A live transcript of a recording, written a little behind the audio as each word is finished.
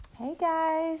Hey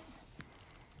guys,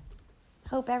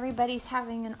 hope everybody's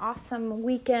having an awesome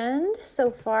weekend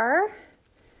so far,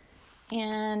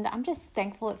 and I'm just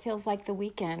thankful it feels like the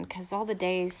weekend because all the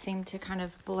days seem to kind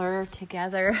of blur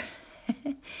together.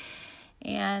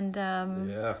 And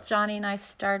Johnny and I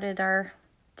started our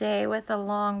day with a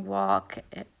long walk.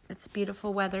 It's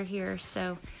beautiful weather here,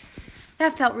 so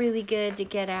that felt really good to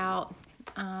get out.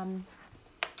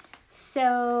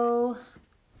 So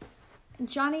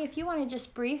Johnny, if you want to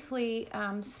just briefly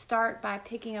start by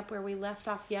picking up where we left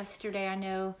off yesterday. I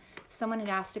know someone had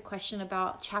asked a question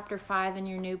about chapter 5 in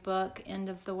your new book, End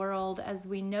of the World as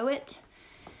We Know It.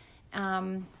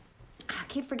 I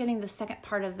keep forgetting the second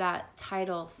part of that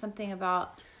title, something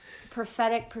about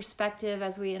prophetic perspective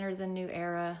as we enter the new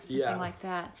era, something like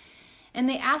that. And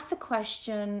they asked the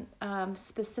question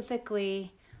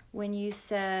specifically when you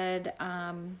said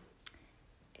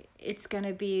it's going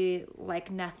to be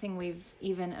like nothing we've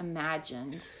even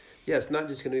imagined. Yeah, it's not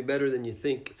just going to be better than you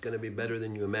think. It's going to be better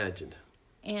than you imagined.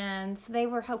 And so they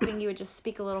were hoping you would just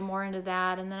speak a little more into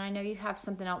that. And then I know you have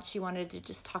something else you wanted to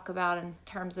just talk about in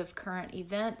terms of current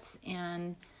events.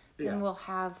 And then we'll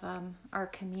have our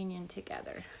communion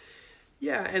together.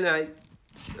 Yeah, and I,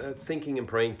 thinking and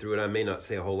praying through it, I may not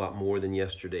say a whole lot more than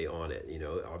yesterday on it. You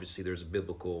know, obviously there's a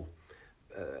biblical,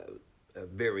 a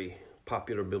very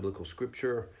popular biblical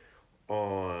scripture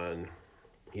on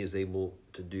he is able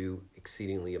to do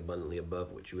exceedingly abundantly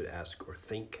above what you would ask or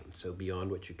think. And so beyond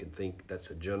what you can think, that's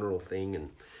a general thing. And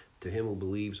to him who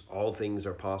believes, all things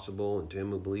are possible. And to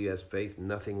him who believes has faith,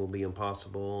 nothing will be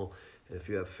impossible. And if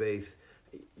you have faith,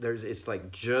 it's like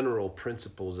general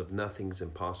principles of nothing's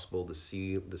impossible. The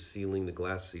ceiling, the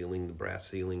glass ceiling, the brass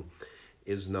ceiling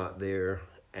is not there.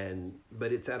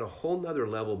 But it's at a whole nother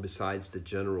level besides the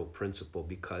general principle,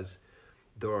 because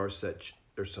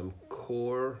there's some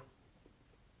core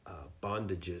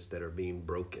bondages that are being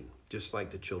broken, just like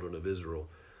the children of Israel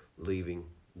leaving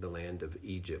the land of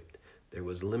Egypt. There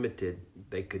was limited,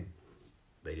 they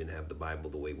didn't have the Bible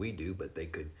the way we do, but they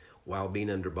could, while being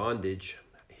under bondage,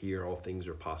 here all things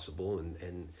are possible,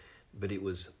 but it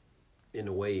was in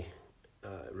a way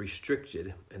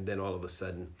restricted, and then all of a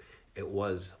sudden it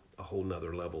was a whole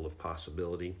nother level of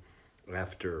possibility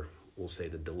after, we'll say,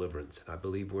 the deliverance. I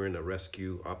believe we're in a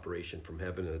rescue operation from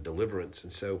heaven and a deliverance.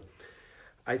 And so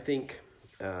I think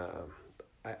a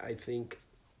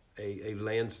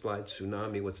landslide,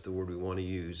 tsunami, what's the word we want to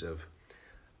use,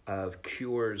 of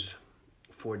cures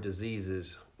for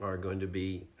diseases are going to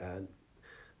be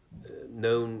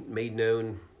made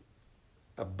known.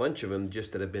 A bunch of them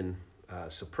just that have been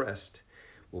suppressed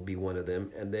will be one of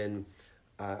them. And then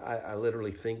I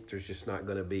literally think there's just not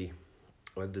going to be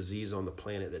a disease on the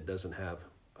planet that doesn't have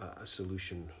a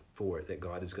solution for it, that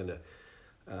God is going to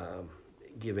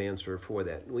give answer for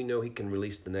that. We know he can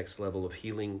release the next level of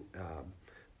healing,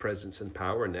 presence and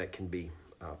power, and that can be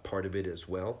part of it as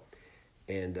well.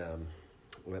 And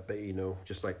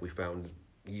just like we found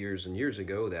years and years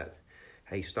ago that,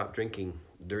 hey, stop drinking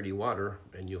dirty water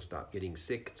and you'll stop getting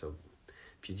sick. So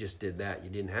if you just did that, you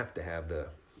didn't have to have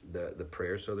the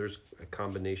prayer. So there's a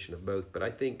combination of both. But I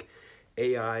think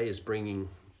AI is bringing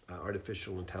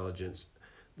artificial intelligence.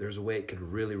 There's a way it could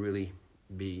really, really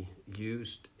be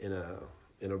used in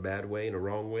a bad way, in a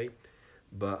wrong way.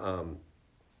 But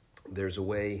there's a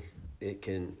way it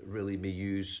can really be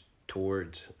used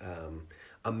towards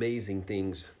amazing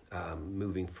things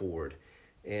moving forward.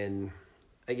 And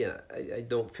again, I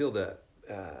don't feel that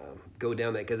go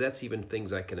down that, because that's even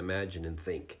things I can imagine and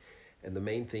think. And the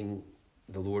main thing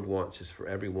the Lord wants is for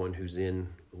everyone who's in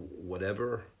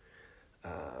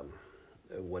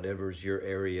whatever's your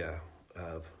area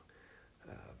of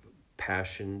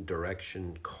passion,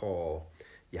 direction, call,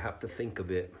 you have to think of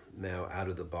it now out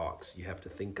of the box. You have to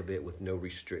think of it with no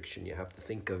restriction. You have to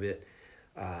think of it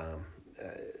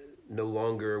no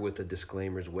longer with the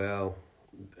disclaimers, well,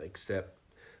 except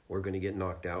we're going to get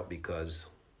knocked out because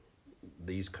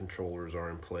these controllers are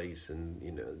in place. And,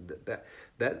 you know,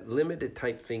 that limited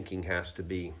type thinking has to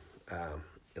be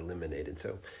eliminated.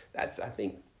 So that's, I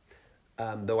think,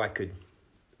 though I could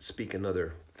speak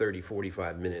another 30,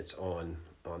 45 minutes on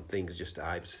things just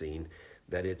I've seen,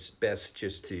 that it's best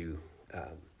just to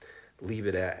leave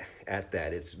it at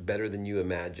that. It's better than you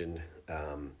imagined.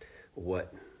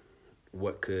 What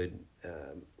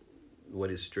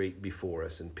is straight before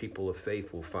us, and people of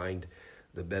faith will find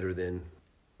the better than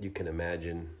you can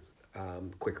imagine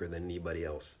quicker than anybody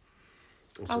else.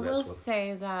 So I will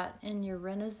say that in your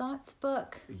Renaissance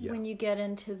book, when you get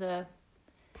into the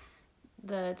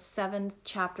 7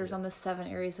 chapters on the 7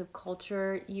 areas of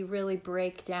culture, you really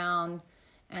break down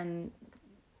and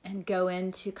go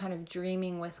into kind of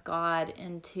dreaming with God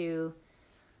into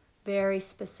very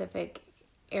specific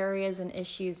areas and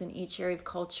issues in each area of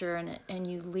culture, and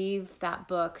you leave that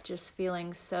book just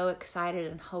feeling so excited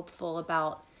and hopeful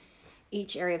about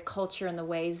each area of culture and the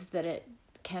ways that it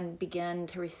can begin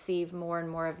to receive more and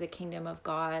more of the kingdom of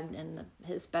God and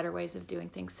his better ways of doing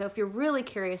things. So if you're really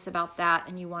curious about that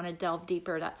and you want to delve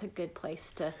deeper, that's a good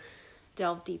place to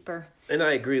delve deeper. And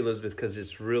I agree, Elizabeth, because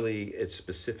it's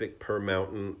specific per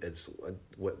mountain. It's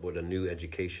what a new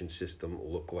education system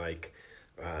will look like,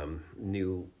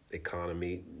 new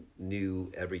economy,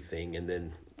 new everything, and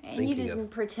then and you didn't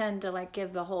pretend to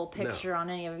give the whole picture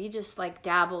on any of it. You just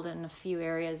dabbled in a few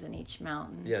areas in each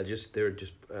mountain. Yeah, they're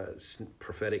just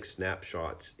prophetic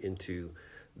snapshots into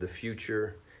the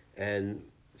future, and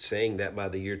saying that by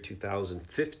the year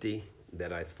 2050,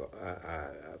 that I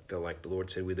feel like the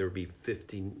Lord said there would be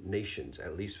 50 nations,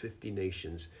 at least 50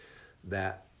 nations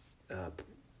that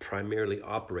primarily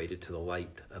operated to the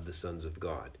light of the sons of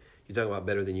God. You talk about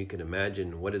better than you can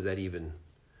imagine. What does that even?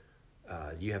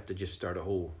 You have to just start a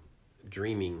whole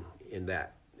dreaming in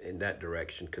that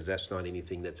direction, because that's not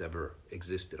anything that's ever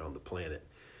existed on the planet.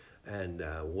 And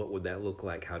what would that look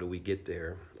like? How do we get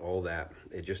there? All that.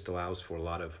 It just allows for a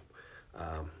lot of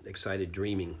excited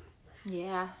dreaming.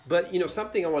 Yeah. But,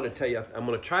 something I want to tell you, I'm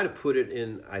going to try to put it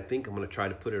in, I think I'm going to try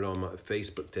to put it on my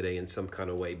Facebook today in some kind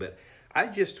of way. But I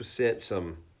just was sent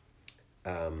some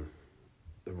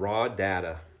raw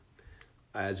data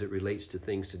as it relates to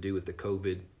things to do with the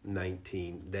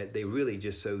COVID-19, that they really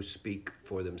just so speak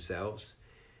for themselves.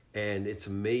 And it's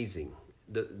amazing.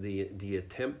 The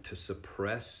attempt to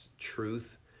suppress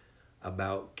truth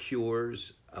about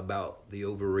cures, about the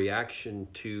overreaction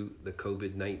to the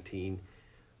COVID-19,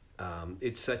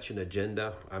 it's such an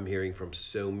agenda. I'm hearing from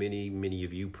so many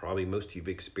of you, probably most of you've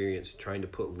experienced trying to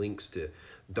put links to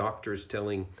doctors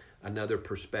telling another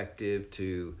perspective,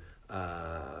 to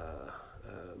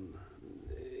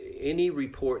any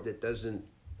report that doesn't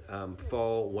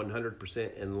fall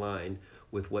 100% in line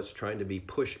with what's trying to be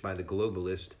pushed by the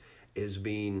globalist is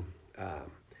being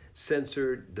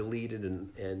censored, deleted,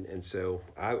 and so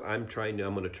I'm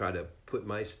going to try to put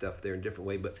my stuff there in a different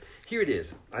way. But here it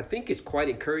is. I think it's quite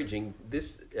encouraging.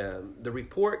 The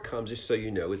report comes, just so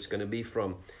you know, it's going to be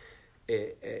from,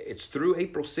 it's through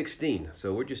April 16.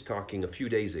 So we're just talking a few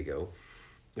days ago.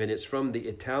 And it's from the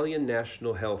Italian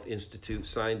National Health Institute,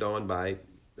 signed on by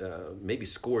maybe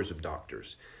scores of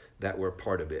doctors that were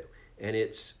part of it. And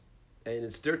it's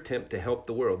their attempt to help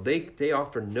the world. They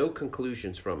offer no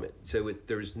conclusions from it. So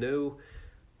there's no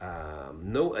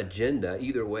agenda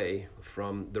either way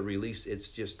from the release.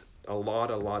 It's just a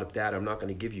lot of data. I'm not going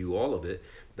to give you all of it,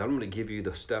 but I'm going to give you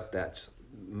the stuff that's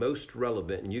most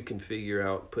relevant, and you can figure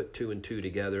out, put two and two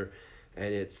together,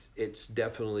 and it's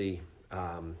definitely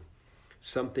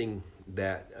something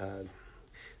that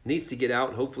needs to get out,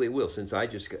 and hopefully it will. Since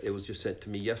it was just sent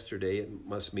to me yesterday, it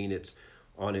must mean it's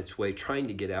on its way, trying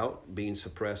to get out, being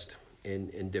suppressed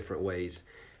in different ways.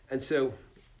 And so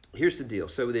here's the deal.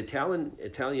 So the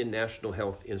Italian National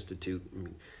Health Institute,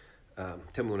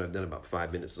 tell me when I've done about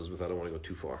 5 minutes, Elizabeth, I don't want to go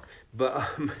too far. But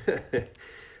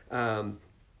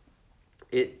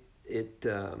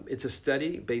it's a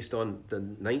study based on the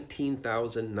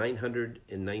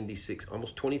 19,996,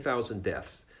 almost 20,000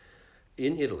 deaths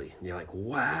in Italy. And you're like,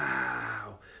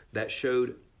 wow, that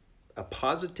showed a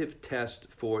positive test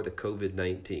for the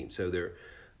COVID-19. So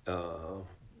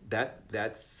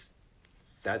that's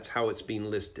how it's being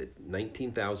listed.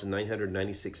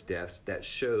 19,996 deaths that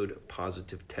showed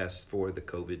positive tests for the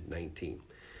COVID-19.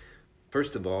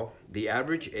 First of all, the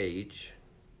average age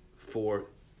for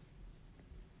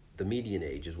the median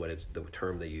age is the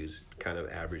term they use, kind of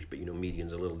average, but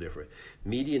median's a little different.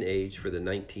 Median age for the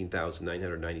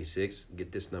 19,996,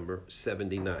 get this number,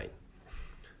 79.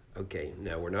 Okay,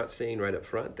 now we're not saying right up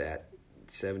front that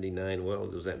 79, well,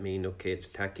 does that mean, okay, it's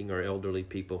attacking our elderly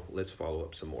people? Let's follow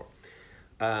up some more.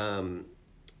 Of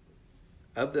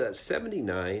the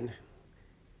 79,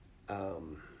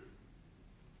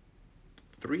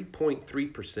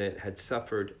 3.3% had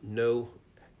suffered no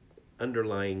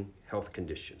underlying health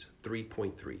conditions.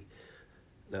 3.3.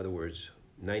 In other words,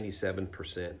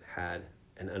 97% had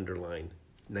an underlying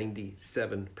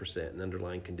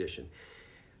condition.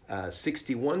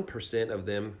 61% of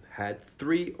them had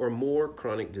 3 or more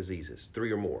chronic diseases,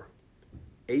 3 or more.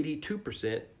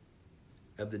 82%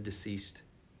 of the deceased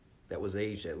that was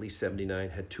aged at least 79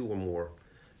 had 2 or more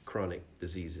chronic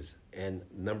diseases. And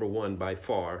number one by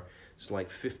far, it's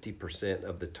like 50%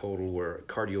 of the total were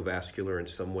cardiovascular in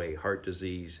some way, heart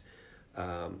disease,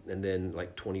 and then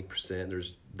like 20%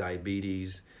 there's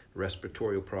diabetes,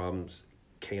 respiratory problems,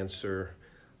 cancer,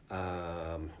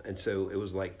 and so it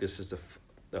was like this is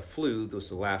a flu was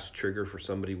the last trigger for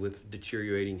somebody with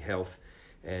deteriorating health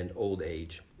and old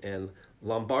age. And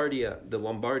the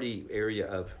Lombardy area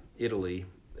of Italy,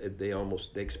 they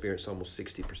experienced almost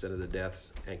 60% of the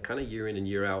deaths, and kind of year in and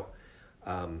year out,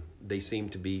 they seem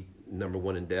to be number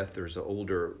one in death. There's an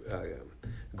older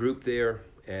group there,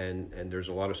 and there's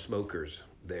a lot of smokers.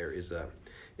 There is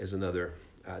another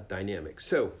dynamic.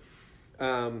 So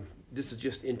this is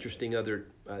just interesting other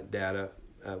data.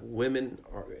 Women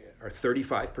are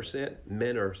 35%,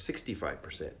 men are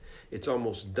 65%. It's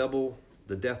almost double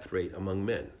the death rate among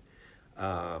men.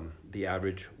 The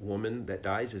average woman that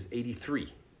dies is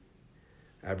 83.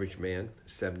 Average man,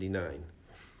 79.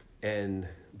 And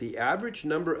the average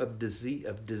number of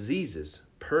diseases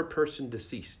per person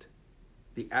deceased,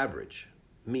 the average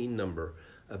mean number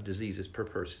of diseases per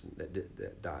person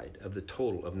that died, of the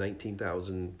total of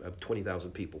 20,000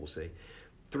 people, we'll say,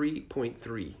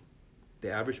 3.3.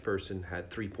 The average person had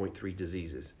 3.3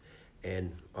 diseases.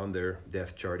 And on their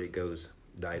death chart, it goes,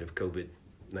 died of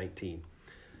COVID-19.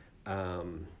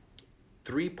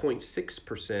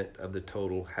 3.6% of the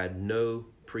total had no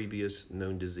previous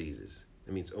known diseases.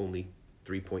 That means only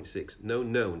 3.6. No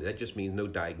known. That just means no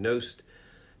diagnosed.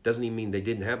 Doesn't even mean they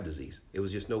didn't have disease. It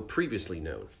was just no previously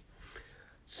known.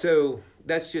 So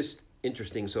that's just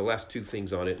interesting. So last two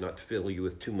things on it, not to fill you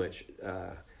with too much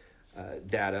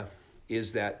data,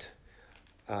 is that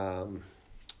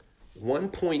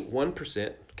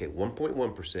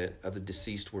 1.1% of the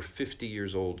deceased were 50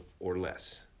 years old or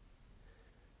less.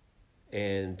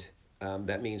 And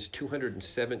that means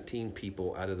 217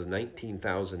 people out of the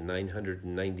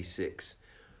 19,996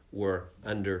 were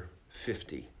under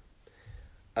 50.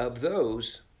 Of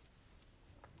those,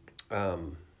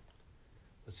 let's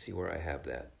see where I have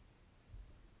that.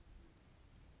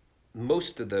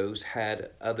 Most of those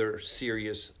had other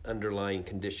serious underlying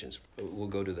conditions. We'll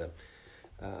go to the,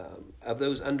 of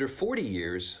those under 40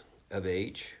 years of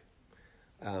age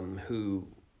who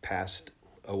passed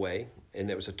away, and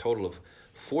there was a total of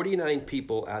 49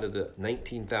 people out of the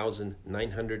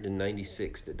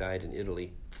 19,996 that died in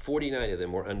Italy. 49 of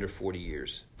them were under 40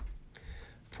 years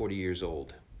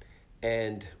old.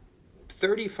 And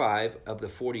 35 of the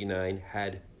 49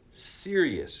 had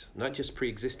serious, not just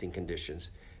pre-existing conditions,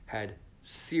 had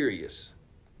serious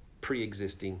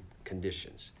pre-existing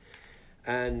conditions.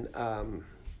 And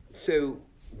so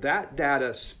that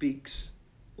data speaks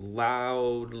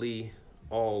loudly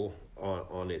all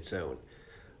on its own.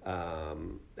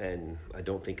 And I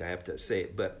don't think I have to say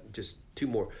it, but just two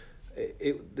more.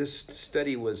 This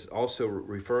study was also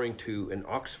referring to an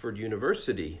Oxford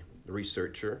University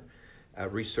research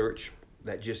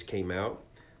that just came out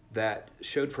that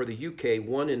showed for the UK,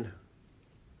 one in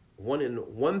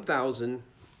 1,000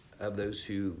 of those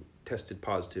who tested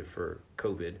positive for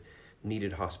COVID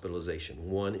needed hospitalization.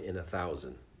 1 in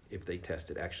 1,000, if they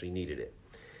tested, actually needed it.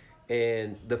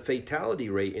 And the fatality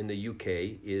rate in the UK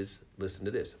is, listen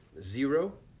to this,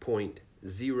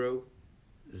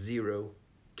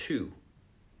 0.002.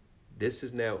 This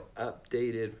is now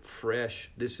updated, fresh.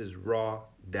 This is raw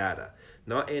data,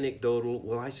 not anecdotal.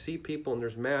 Well, I see people and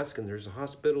there's masks and there's a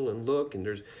hospital and look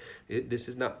and this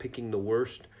is not picking the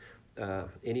worst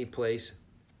any place.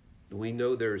 We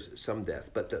know there's some deaths,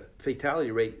 but the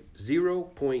fatality rate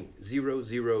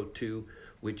 0.002,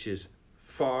 which is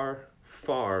far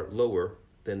lower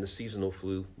than the seasonal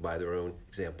flu by their own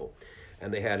example.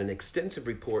 And they had an extensive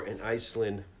report in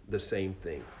Iceland, the same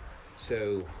thing.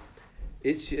 So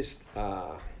it's just,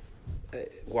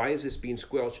 why is this being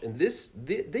squelched? And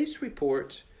these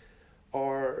reports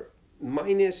are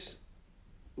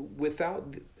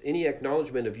without any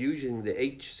acknowledgement of using the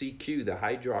HCQ, the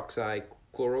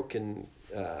hydroxychloroquine.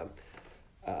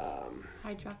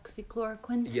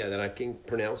 Hydroxychloroquine. Yeah, that I can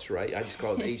pronounce right. I just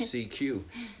call it HCQ.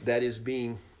 That is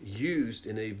being used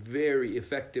in a very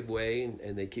effective way,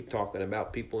 and they keep talking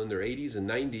about people in their 80s and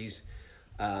 90s,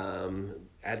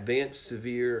 advanced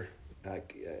severe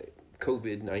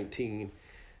COVID-19.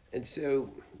 And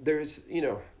so there is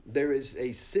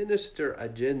a sinister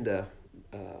agenda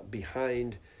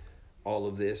behind all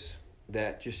of this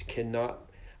that just cannot.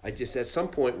 At some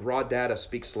point, raw data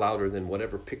speaks louder than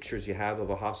whatever pictures you have of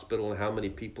a hospital and how many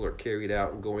people are carried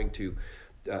out and going to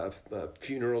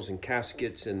funerals and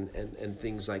caskets and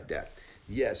things like that.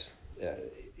 Yes,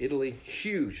 Italy,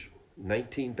 huge,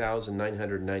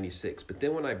 19,996. But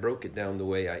then when I broke it down the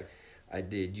way I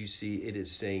did, you see it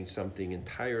is saying something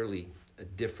entirely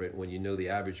different when you know the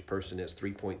average person has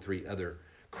 3.3 other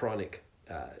chronic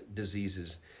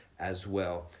diseases as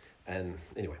well. And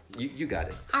anyway, you got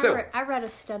it. I read a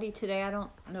study today. I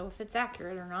don't know if it's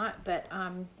accurate or not, but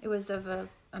it was of a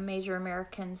major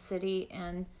American city,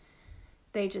 and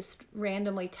they just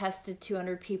randomly tested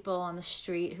 200 people on the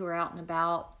street who were out and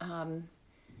about.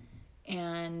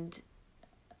 And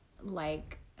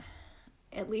like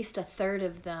at least a third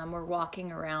of them were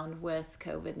walking around with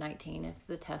COVID-19 if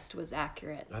the test was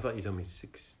accurate. I thought you told me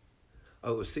six.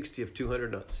 Oh, it was 60 of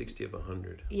 200, not 60 of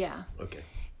 100. Yeah. Okay.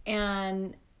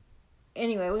 And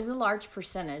anyway, it was a large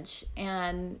percentage,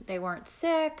 and they weren't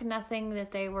sick, nothing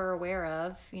that they were aware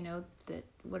of, that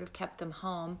would have kept them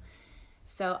home.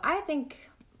 So I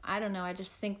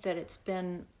just think that it's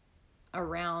been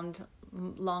around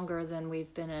longer than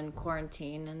we've been in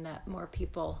quarantine, and that more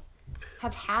people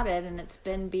have had it, and it's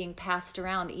been being passed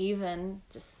around, even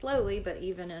just slowly, but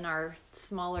even in our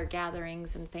smaller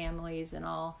gatherings and families and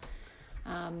all.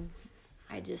 I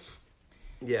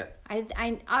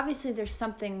obviously there's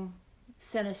something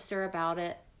sinister about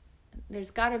it.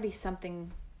 There's got to be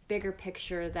something bigger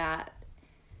picture that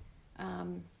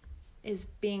is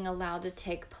being allowed to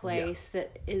take place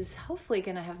that is hopefully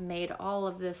going to have made all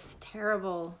of this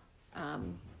terrible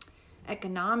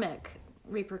economic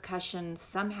repercussions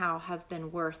somehow have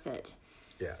been worth it.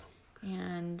 Yeah.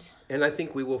 And I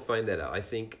think we will find that out. I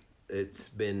think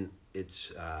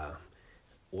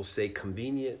we'll say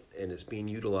convenient, and it's being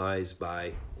utilized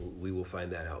we will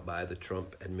find that out, by the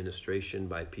Trump administration,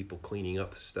 by people cleaning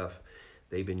up stuff.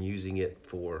 They've been using it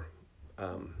for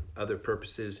other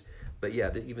purposes. But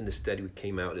yeah, even the study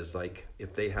came out is like,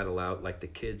 if they had allowed, like the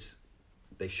kids,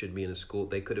 they should be in a school,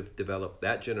 they could have developed,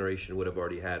 that generation would have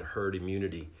already had herd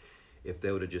immunity if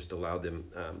they would have just allowed them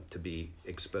to be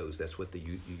exposed. That's what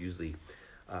you usually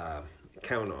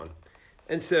count on.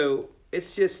 And so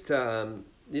it's just, it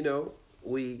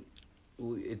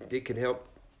can help.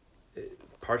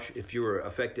 If you were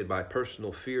affected by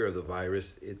personal fear of the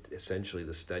virus, essentially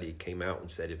the study came out and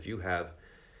said if you have,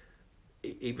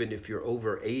 even if you're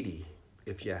over 80,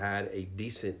 if you had a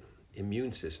decent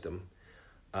immune system,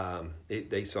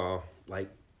 they saw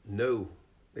like no.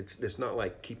 It's not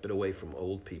like keep it away from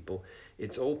old people.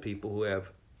 It's old people who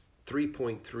have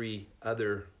 3.3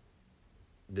 other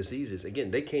diseases.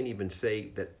 Again, they can't even say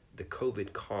that the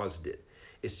COVID caused it.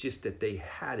 It's just that they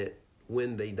had it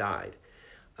when they died.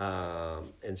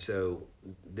 And so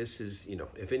this is,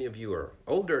 if any of you are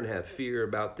older and have fear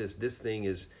about this thing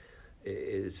is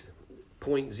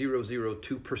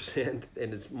 0.002%,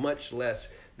 and it's much less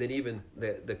than even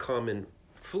the common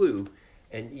flu.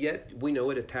 And yet we know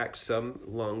it attacks some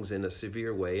lungs in a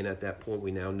severe way. And at that point,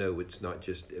 we now know it's not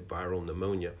just viral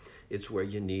pneumonia. It's where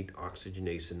you need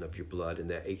oxygenation of your blood, and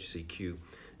that HCQ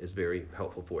is very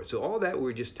helpful for it. So all that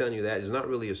we're just telling you that is not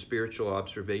really a spiritual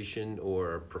observation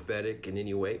or prophetic in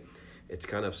any way. It's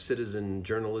kind of citizen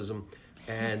journalism.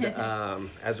 And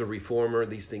as a reformer,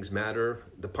 these things matter.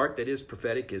 The part that is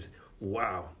prophetic is,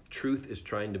 wow, truth is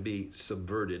trying to be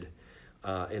subverted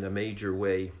in a major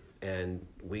way. And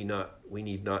we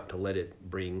need not to let it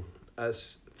bring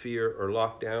us fear or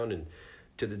lockdown. And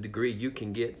to the degree you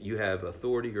have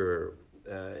authority or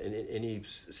in any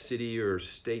city or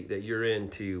state that you're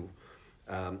in to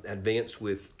advance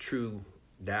with true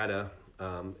data,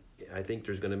 I think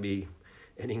there's going to be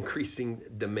an increasing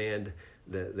demand.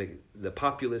 The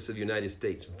populace of the United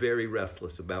States very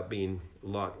restless about being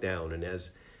locked down, and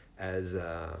as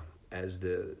the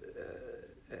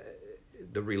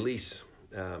release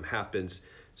happens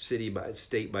city by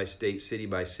state, city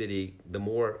by city, the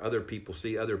more other people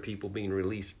see other people being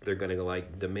released, they're going to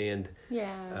demand.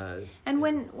 Yeah. And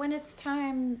when it's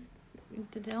time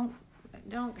to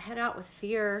don't head out with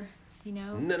fear,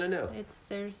 No.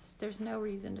 There's no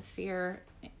reason to fear,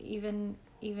 even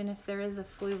if there is a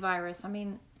flu virus. I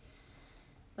mean,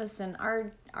 listen,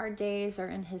 our days are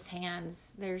in His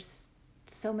hands. There's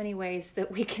so many ways that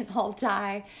we can all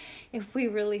die. If we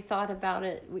really thought about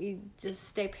it, we just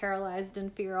stay paralyzed in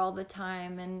fear all the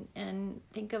time, and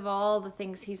think of all the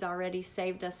things He's already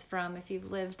saved us from. If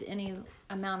you've lived any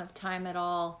amount of time at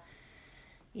all,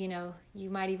 you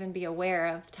might even be aware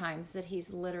of times that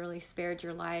He's literally spared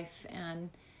your life.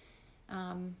 And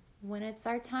when it's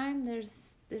our time,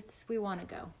 we want to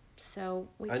go, so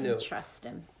we can trust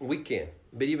Him. We can,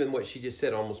 but even what she just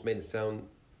said almost made it sound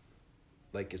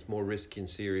like it's more risky and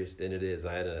serious than it is.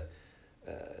 I had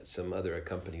some other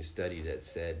company study that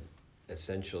said,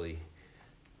 essentially,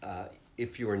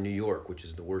 if you were in New York, which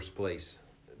is the worst place,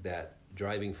 that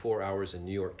driving 4 hours in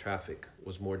New York traffic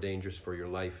was more dangerous for your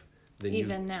life than you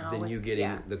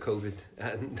getting the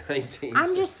COVID-19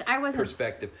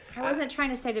 perspective. I wasn't trying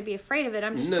to say to be afraid of it.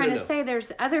 I'm just trying to say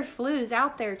there's other flus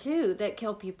out there too that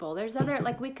kill people. There's other,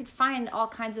 we could find all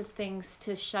kinds of things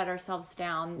to shut ourselves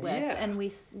down with. Yeah. And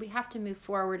we have to move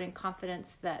forward in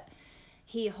confidence that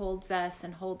He holds us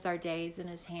and holds our days in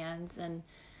His hands. And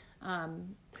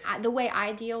The way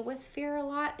I deal with fear a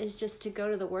lot is just to go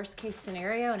to the worst case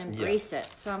scenario and embrace it.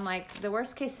 So I'm like, the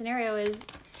worst case scenario is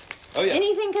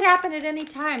anything could happen at any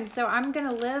time. So I'm going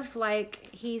to live like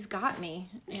he's got me.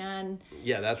 And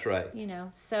yeah, that's right.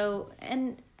 So,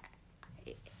 and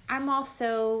I'm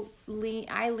also,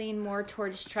 I lean more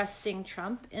towards trusting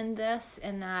Trump in this,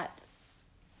 and that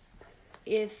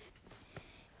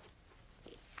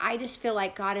I just feel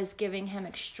like God is giving him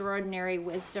extraordinary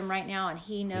wisdom right now, and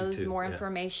he knows more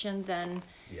information than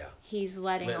he's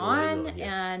letting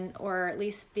on, or at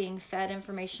least being fed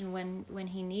information when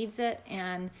he needs it.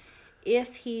 And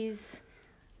if he's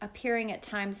appearing at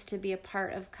times to be a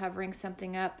part of covering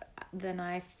something up, then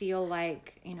I feel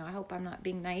like, I hope I'm not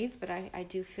being naive, but I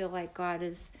do feel like God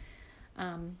is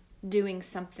doing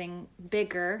something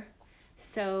bigger.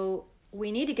 So we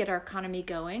need to get our economy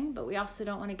going, but we also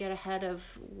don't want to get ahead of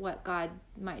what God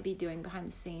might be doing behind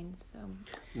the scenes. So,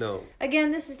 no.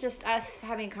 Again, this is just us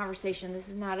having a conversation. This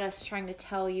is not us trying to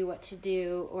tell you what to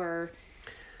do or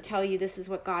tell you this is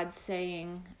what God's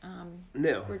saying.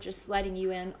 No. We're just letting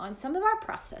you in on some of our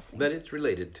processing. But it's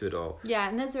related to it all. Yeah,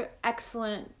 and those are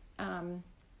excellent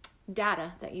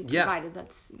data that you provided.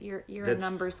 That's you're a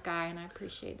numbers guy, and I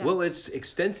appreciate that. Well, it's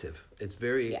extensive. It's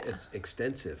it's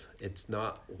extensive. It's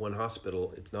not one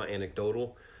hospital. It's not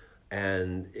anecdotal,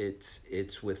 and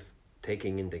it's with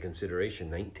taking into consideration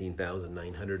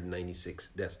 19,996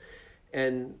 deaths,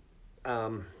 and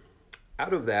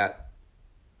out of that,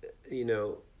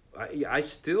 I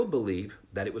still believe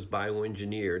that it was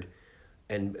bioengineered,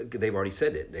 and they've already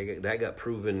said it. That got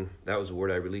proven. That was a word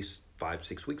I released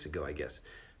 5-6 weeks ago, I guess.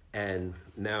 And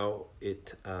now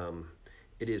it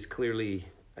is clearly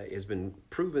has been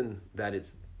proven that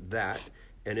it's that,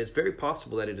 and it's very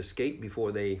possible that it escaped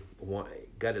before they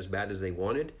got as bad as they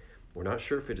wanted. We're not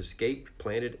sure if it escaped,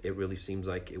 planted. It really seems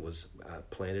like it was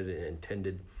planted and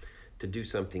intended to do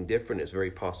something different. It's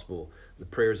very possible the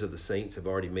prayers of the saints have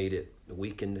already made it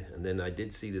weakened. And then I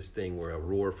did see this thing where a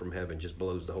roar from heaven just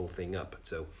blows the whole thing up.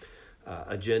 So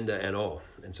agenda and all.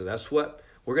 And so that's what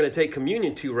we're going to take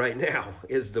communion to right now,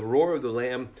 is the roar of the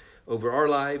Lamb over our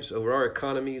lives, over our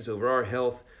economies, over our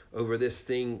health, over this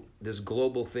thing, this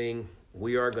global thing.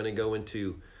 We are going to go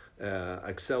into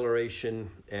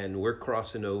acceleration, and we're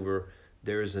crossing over.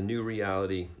 There is a new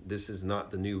reality. This is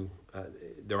not the new.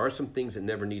 There are some things that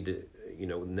never need to,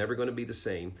 never going to be the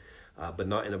same, but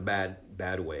not in a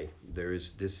bad way.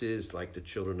 This is like the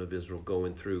children of Israel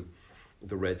going through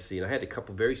the Red Sea. And I had a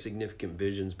couple very significant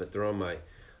visions, but they're on my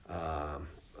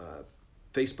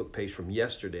Facebook page from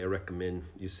yesterday. I recommend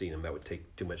you see them. That would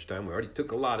take too much time. We already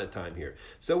took a lot of time here.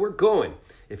 So we're going.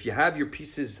 If you have your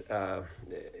pieces,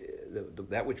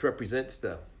 that which represents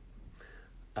the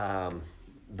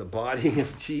body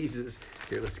of Jesus.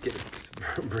 Here, let's get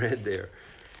some bread there.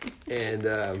 And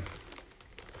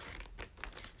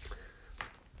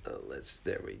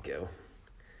there we go.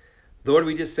 Lord,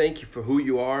 we just thank you for who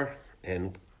you are,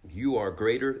 and you are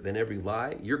greater than every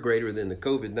lie. You're greater than the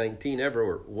COVID-19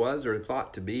 ever was or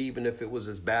thought to be, even if it was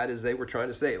as bad as they were trying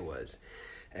to say it was.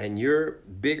 And you're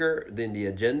bigger than the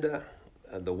agenda,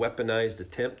 the weaponized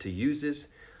attempt to use this.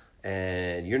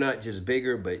 And you're not just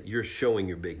bigger, but you're showing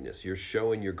your bigness. You're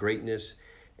showing your greatness.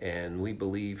 And we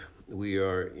believe we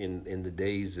are in the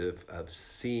days of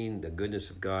seeing the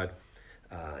goodness of God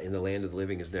in the land of the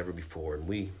living as never before. And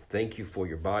we thank you for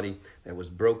your body that was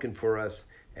broken for us.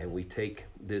 And we take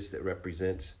this that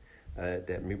represents,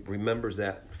 that remembers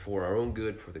that for our own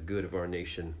good, for the good of our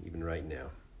nation, even right now.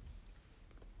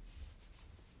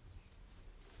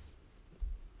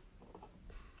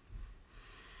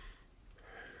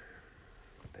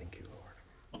 Thank you,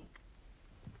 Lord.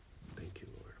 Thank you,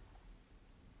 Lord.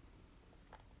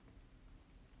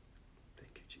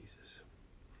 Thank you, Jesus.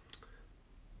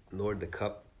 Lord, the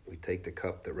cup, we take the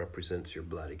cup that represents your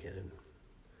blood again.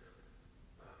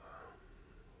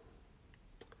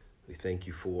 We thank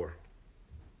you for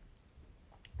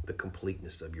the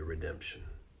completeness of your redemption.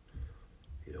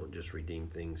 You don't just redeem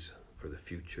things for the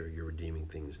future, you're redeeming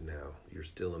things now. You're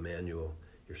still Emmanuel,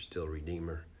 you're still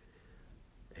Redeemer,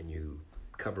 and you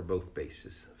cover both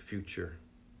bases, future,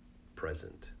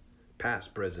 present,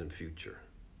 past, present, future,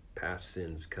 past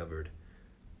sins covered,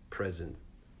 present,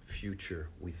 future.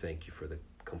 We thank you for the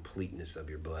completeness of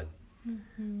your blood.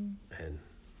 Mm-hmm. And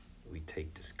we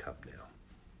take this cup now.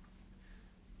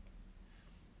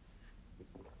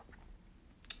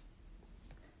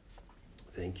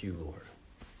 Thank you, Lord.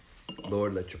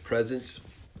 Lord, let your presence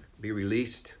be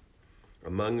released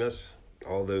among us,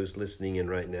 all those listening in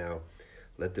right now.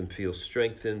 Let them feel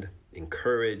strengthened,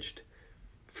 encouraged,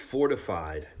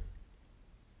 fortified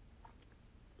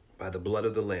by the blood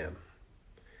of the Lamb.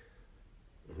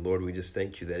 Lord, we just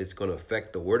thank you that it's going to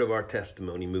affect the word of our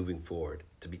testimony moving forward.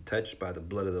 To be touched by the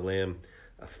blood of the Lamb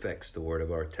affects the word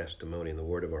of our testimony, and the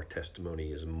word of our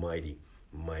testimony is mighty,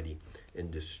 mighty in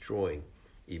destroying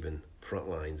even front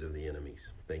lines of the enemies.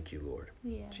 Thank you, Lord.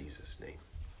 Yes. In Jesus' name.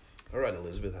 All right,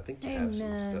 Elizabeth, I think you have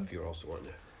some stuff you're also wanting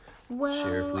to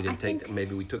share. If we didn't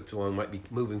maybe we took too long, might be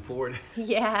moving forward.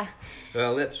 Yeah.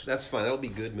 Well, that's fine. That'll be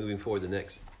good moving forward the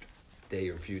next day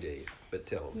or few days. But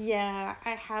tell them. Yeah,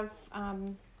 I have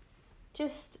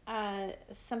just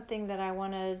something that I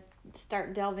want to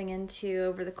start delving into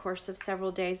over the course of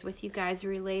several days with you guys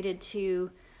related to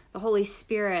the Holy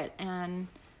Spirit and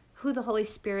who the Holy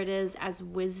Spirit is as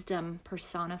wisdom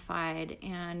personified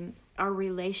and our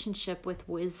relationship with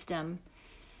wisdom.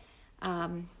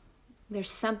 There's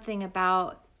something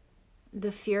about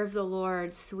the fear of the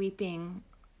Lord sweeping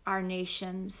our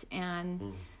nations,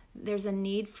 and there's a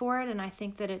need for it, and I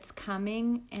think that it's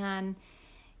coming, and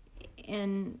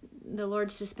the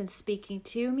Lord's just been speaking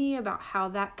to me about how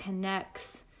that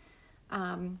connects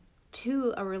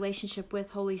to a relationship with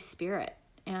Holy Spirit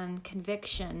and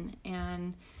conviction.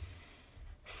 And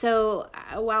so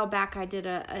a while back I did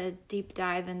a deep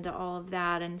dive into all of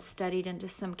that and studied into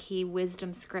some key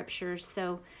wisdom scriptures.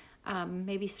 So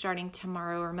maybe starting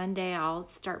tomorrow or Monday I'll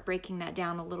start breaking that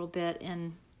down a little bit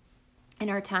in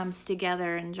our times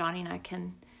together, and Johnny and I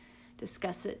can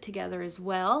discuss it together as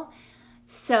well.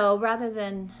 So rather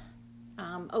than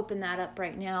open that up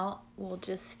right now, we'll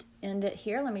just end it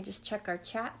here. Let me just check our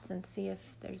chats and see if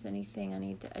there's anything I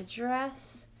need to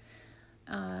address.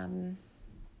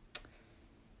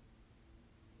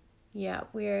 Yeah,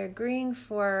 we're agreeing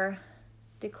for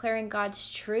declaring God's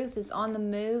truth is on the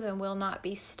move and will not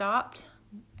be stopped.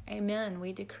 Amen.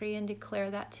 We decree and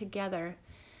declare that together.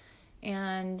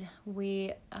 And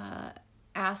we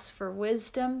ask for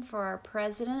wisdom for our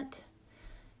president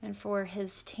and for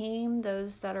his team,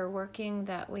 those that are working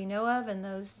that we know of and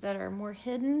those that are more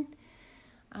hidden.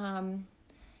 And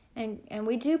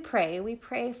we do pray. We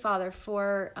pray, Father,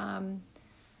 for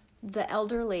the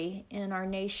elderly in our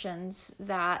nations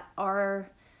that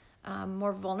are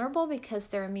more vulnerable because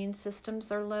their immune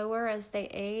systems are lower as they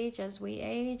age, as we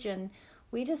age. And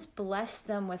we just bless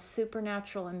them with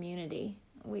supernatural immunity.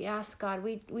 We ask God,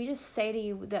 we just say to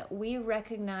you that we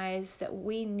recognize that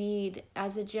we need,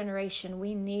 as a generation,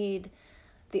 we need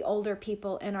the older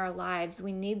people in our lives.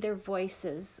 We need their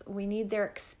voices. We need their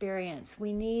experience.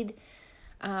 We need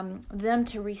them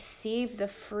to receive the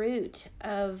fruit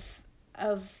of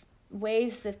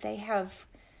ways that they have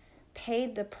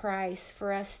paid the price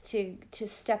for us to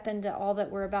step into all that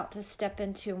we're about to step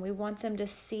into, and we want them to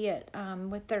see it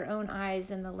with their own eyes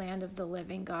in the land of the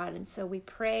living God. And so we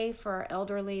pray for our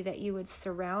elderly that you would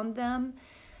surround them,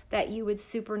 that you would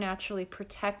supernaturally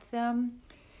protect them,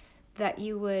 that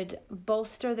you would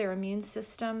bolster their immune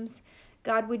systems.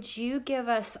 God, would you give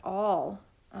us all,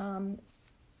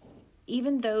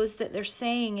 even those that they're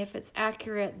saying, if it's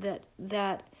accurate,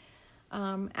 that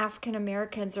African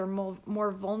Americans are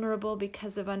more vulnerable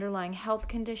because of underlying health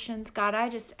conditions. God, I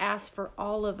just ask for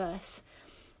all of us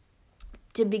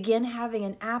to begin having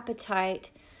an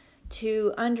appetite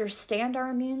to understand our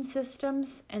immune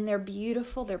systems, and they're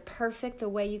beautiful, they're perfect the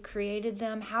way you created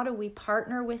them. How do we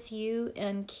partner with you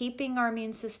in keeping our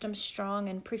immune system strong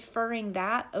and preferring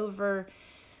that over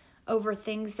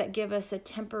things that give us a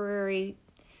temporary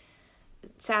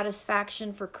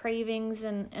satisfaction for cravings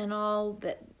and all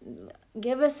that?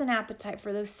 Give us an appetite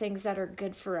for those things that are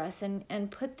good for us,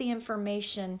 and put the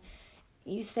information.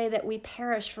 You say that we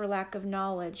perish for lack of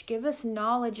knowledge. Give us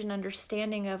knowledge and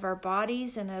understanding of our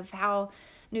bodies and of how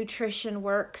nutrition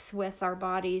works with our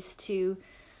bodies to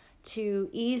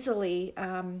easily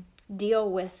deal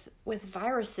with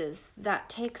viruses that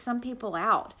take some people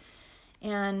out.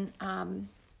 And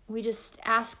we just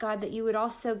ask, God, that you would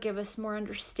also give us more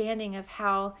understanding of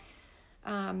how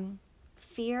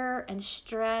fear and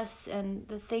stress and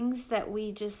the things that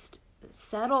we just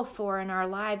settle for in our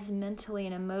lives mentally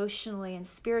and emotionally and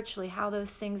spiritually, how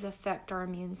those things affect our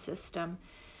immune system.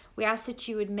 We ask that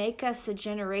you would make us a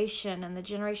generation, and the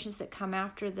generations that come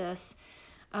after this,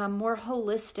 more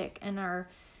holistic in our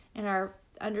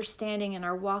understanding and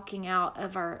our walking out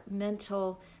of our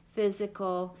mental,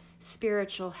 physical,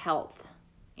 spiritual health.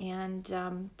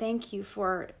 And thank you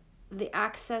for the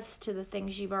access to the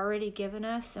things you've already given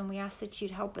us, and we ask that you'd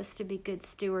help us to be good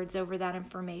stewards over that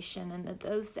information, and that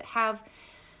those that have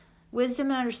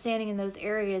wisdom and understanding in those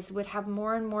areas would have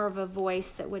more and more of a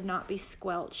voice that would not be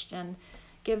squelched, and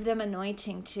give them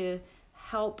anointing to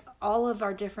help all of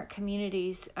our different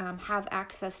communities have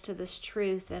access to this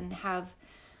truth and have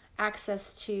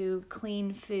access to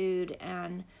clean food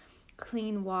and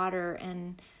clean water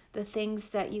and the things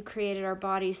that you created our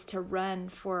bodies to run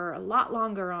for a lot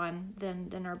longer on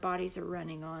than our bodies are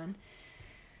running on.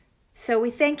 So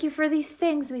we thank you for these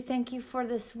things. We thank you for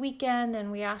this weekend, and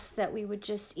we ask that we would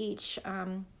just each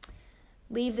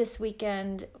leave this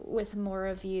weekend with more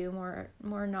of you,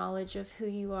 more knowledge of who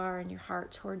you are and your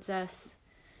heart towards us,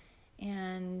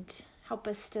 and help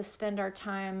us to spend our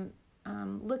time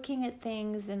looking at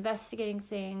things, investigating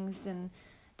things, and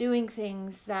doing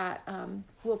things that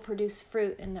will produce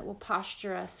fruit and that will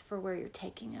posture us for where you're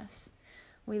taking us.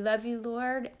 We love you,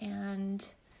 Lord, and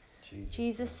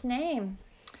Jesus' name.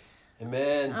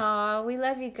 Amen. Oh, we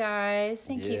love you guys.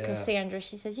 Thank you, Cassandra.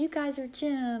 She says, you guys are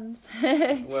gems.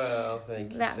 Well,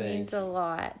 thank you. That means a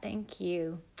lot. Thank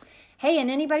you. Hey, and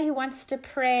anybody who wants to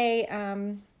pray,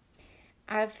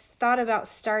 I've thought about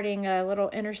starting a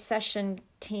little intercession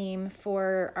team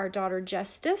for our daughter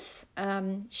Justice.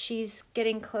 She's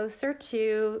getting closer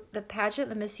to the pageant,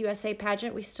 the Miss USA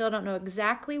pageant. We still don't know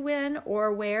exactly when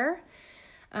or where,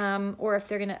 or if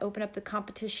they're going to open up the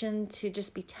competition to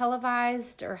just be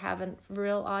televised or have a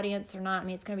real audience or not. I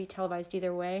mean, it's going to be televised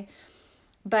either way.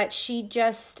 But she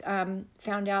just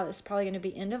found out it's probably going to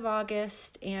be end of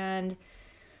August, and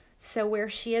so where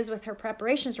she is with her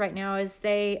preparations right now is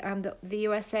the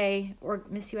USA or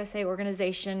Miss USA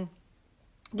organization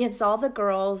gives all the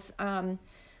girls an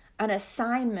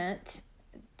assignment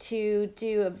to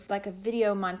do a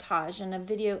video montage and a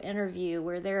video interview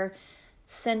where they're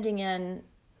sending in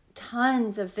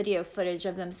tons of video footage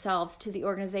of themselves to the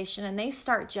organization, and they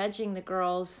start judging the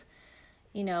girls,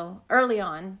 early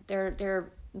on.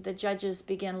 The judges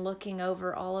begin looking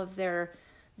over all of their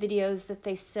videos that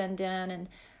they send in, and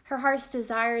her heart's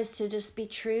desire is to just be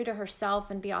true to herself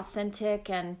and be authentic.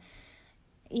 And,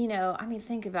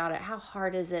 think about it. How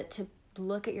hard is it to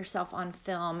look at yourself on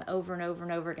film over and over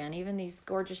and over again? Even these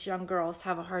gorgeous young girls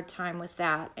have a hard time with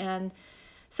that. And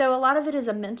so a lot of it is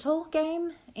a mental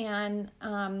game, and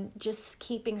just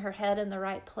keeping her head in the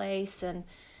right place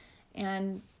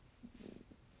and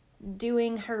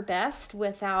doing her best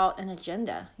without an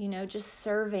agenda, just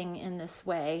serving in this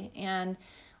way. And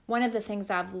one of the things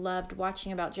I've loved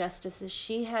watching about Justice is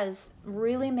she has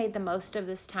really made the most of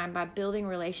this time by building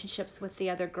relationships with the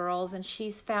other girls, and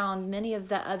she's found many of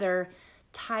the other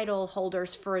title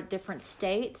holders for different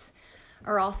states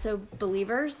are also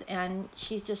believers, and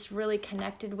she's just really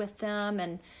connected with them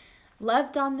and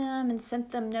loved on them and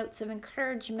sent them notes of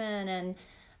encouragement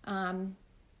and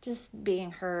just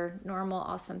being her normal,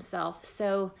 awesome self.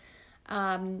 So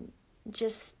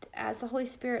just as the Holy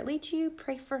Spirit leads you,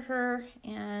 pray for her.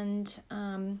 And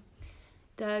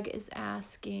Doug is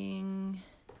asking,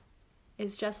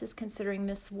 is Justice considering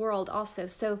Miss World also?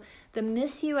 So the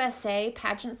Miss USA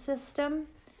pageant system,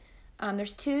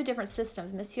 there's two different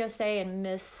systems, Miss USA and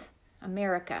Miss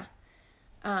America.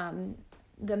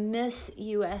 The Miss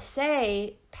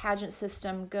USA pageant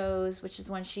system goes, which is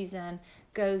one she's in,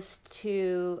 goes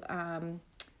to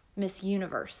Miss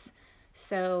Universe.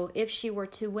 So if she were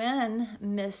to win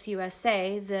Miss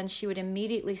USA, then she would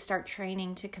immediately start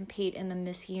training to compete in the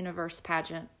Miss Universe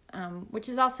pageant, which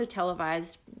is also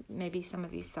televised. Maybe some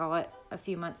of you saw it a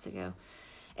few months ago.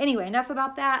 Anyway, enough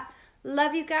about that.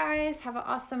 Love you guys. Have an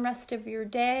awesome rest of your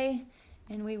day,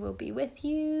 and we will be with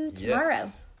you tomorrow.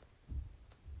 Yes.